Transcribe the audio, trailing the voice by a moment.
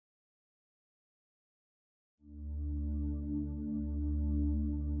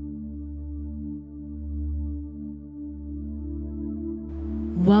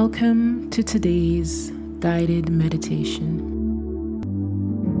Welcome to today's guided meditation.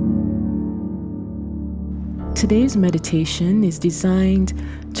 Today's meditation is designed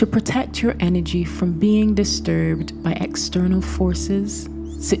to protect your energy from being disturbed by external forces,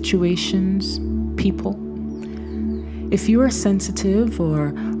 situations, people. If you are sensitive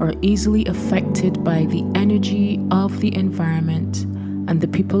or are easily affected by the energy of the environment and the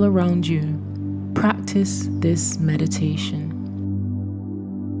people around you, practice this meditation.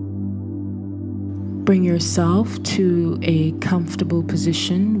 Bring yourself to a comfortable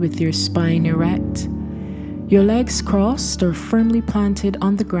position with your spine erect, your legs crossed or firmly planted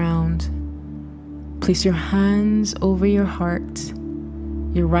on the ground. Place your hands over your heart,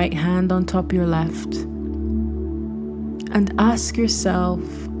 your right hand on top of your left, and ask yourself,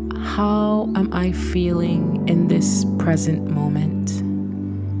 how am I feeling in this present moment?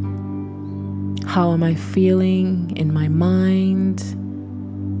 How am I feeling in my mind,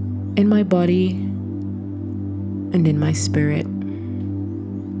 in my body, and in my spirit?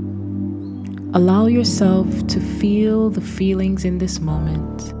 Allow yourself to feel the feelings in this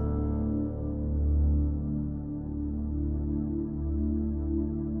moment.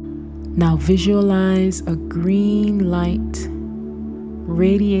 Now visualize a green light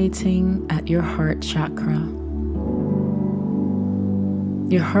radiating at your heart chakra.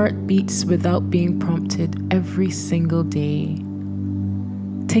 Your heart beats without being prompted every single day.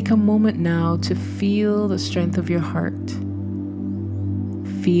 Take a moment now to feel the strength of your heart.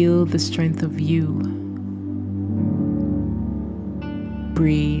 Feel the strength of you.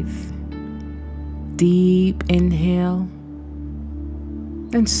 Breathe. Deep inhale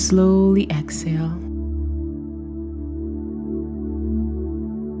and slowly exhale.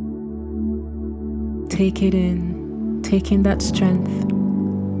 Take it in. Take in that strength.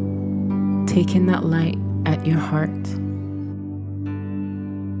 Take in that light at your heart.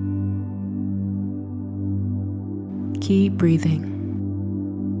 Keep breathing.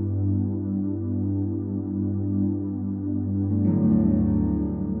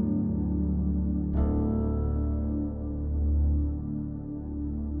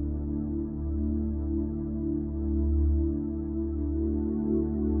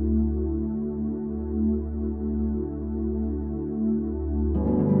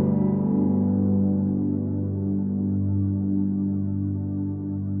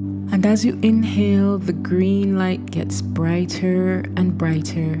 And as you inhale, the green light gets brighter and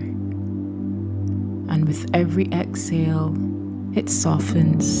brighter. And with every exhale, it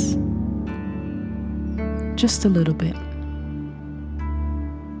softens just a little bit.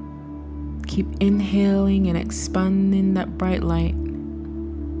 Keep inhaling and expanding that bright light.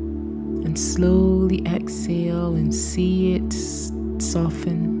 And slowly exhale and see it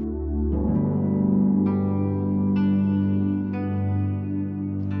soften.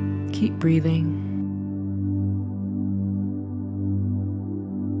 Keep breathing.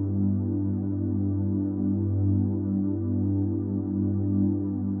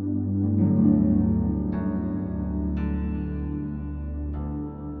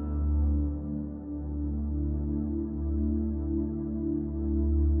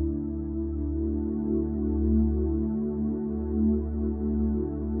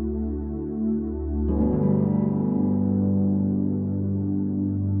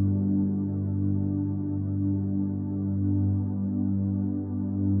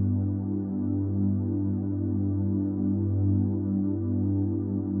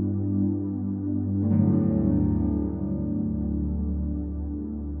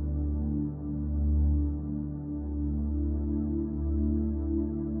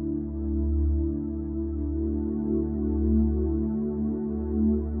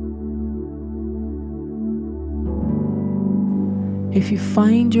 If you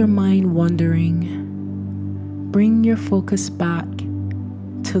find your mind wandering, bring your focus back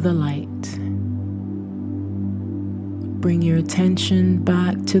to the light. Bring your attention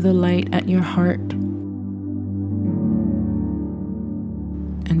back to the light at your heart.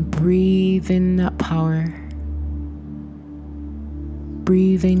 And breathe in that power.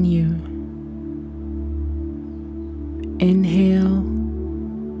 Breathe in you. Inhale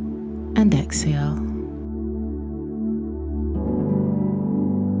and exhale.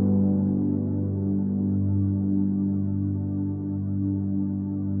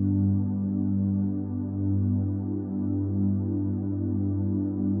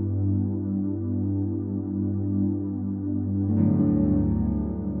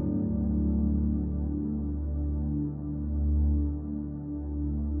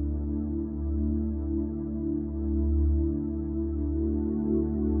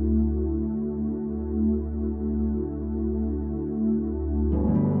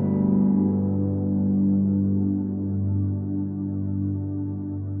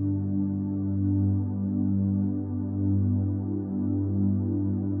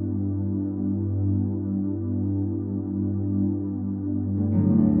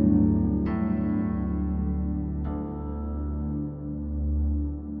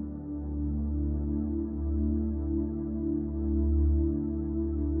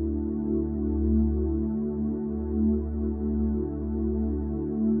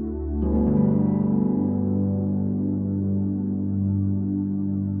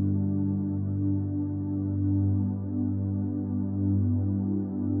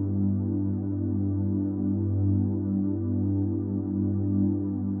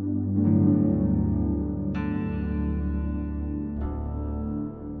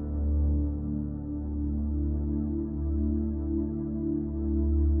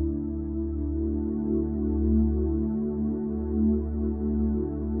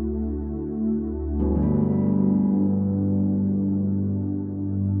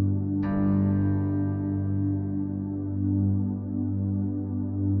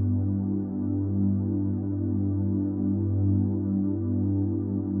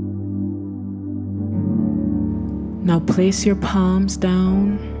 Now place your palms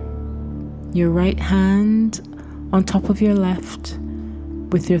down, your right hand on top of your left,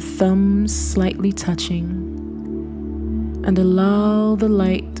 with your thumbs slightly touching, and allow the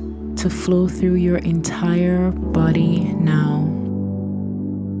light to flow through your entire body now.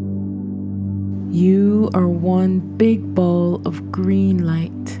 You are one big ball of green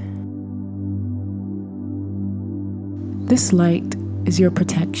light. This light is your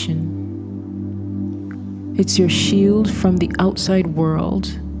protection. It's your shield from the outside world,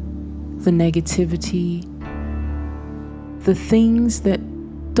 the negativity, the things that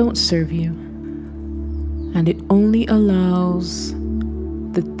don't serve you. And it only allows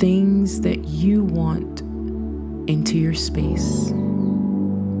the things that you want into your space.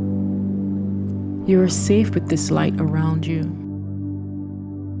 You are safe with this light around you.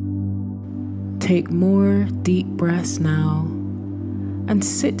 Take more deep breaths now and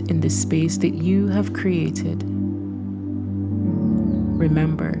sit in this space that you have created.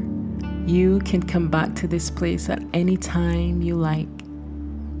 Remember, you can come back to this place at any time you like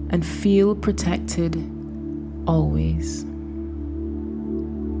and feel protected always.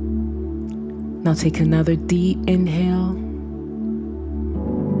 Now take another deep inhale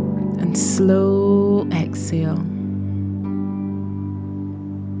and slow exhale.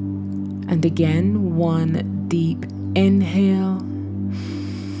 And again, one deep inhale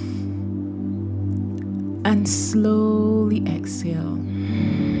and slowly exhale.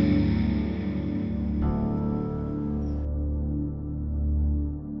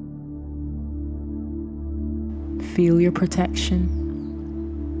 Feel your protection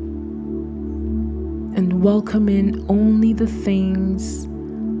and welcome in only the things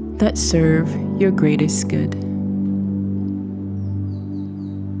that serve your greatest good.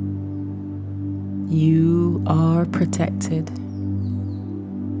 You are protected.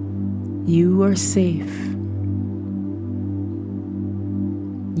 You are safe.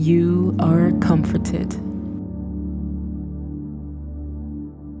 You are comforted.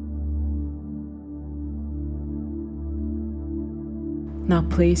 Now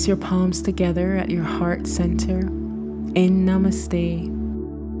place your palms together at your heart center in Namaste.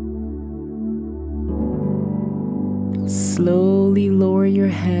 Slowly lower your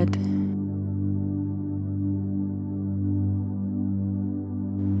head.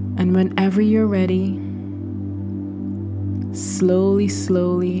 And whenever you're ready,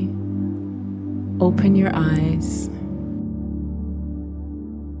 slowly open your eyes.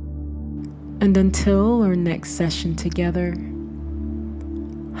 And until our next session together,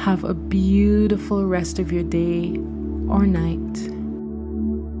 have a beautiful rest of your day or night.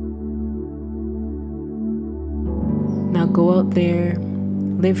 Now go out there,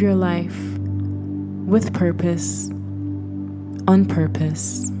 live your life with purpose, on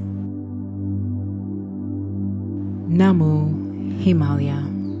purpose. Namho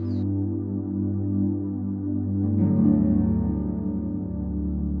Himalya.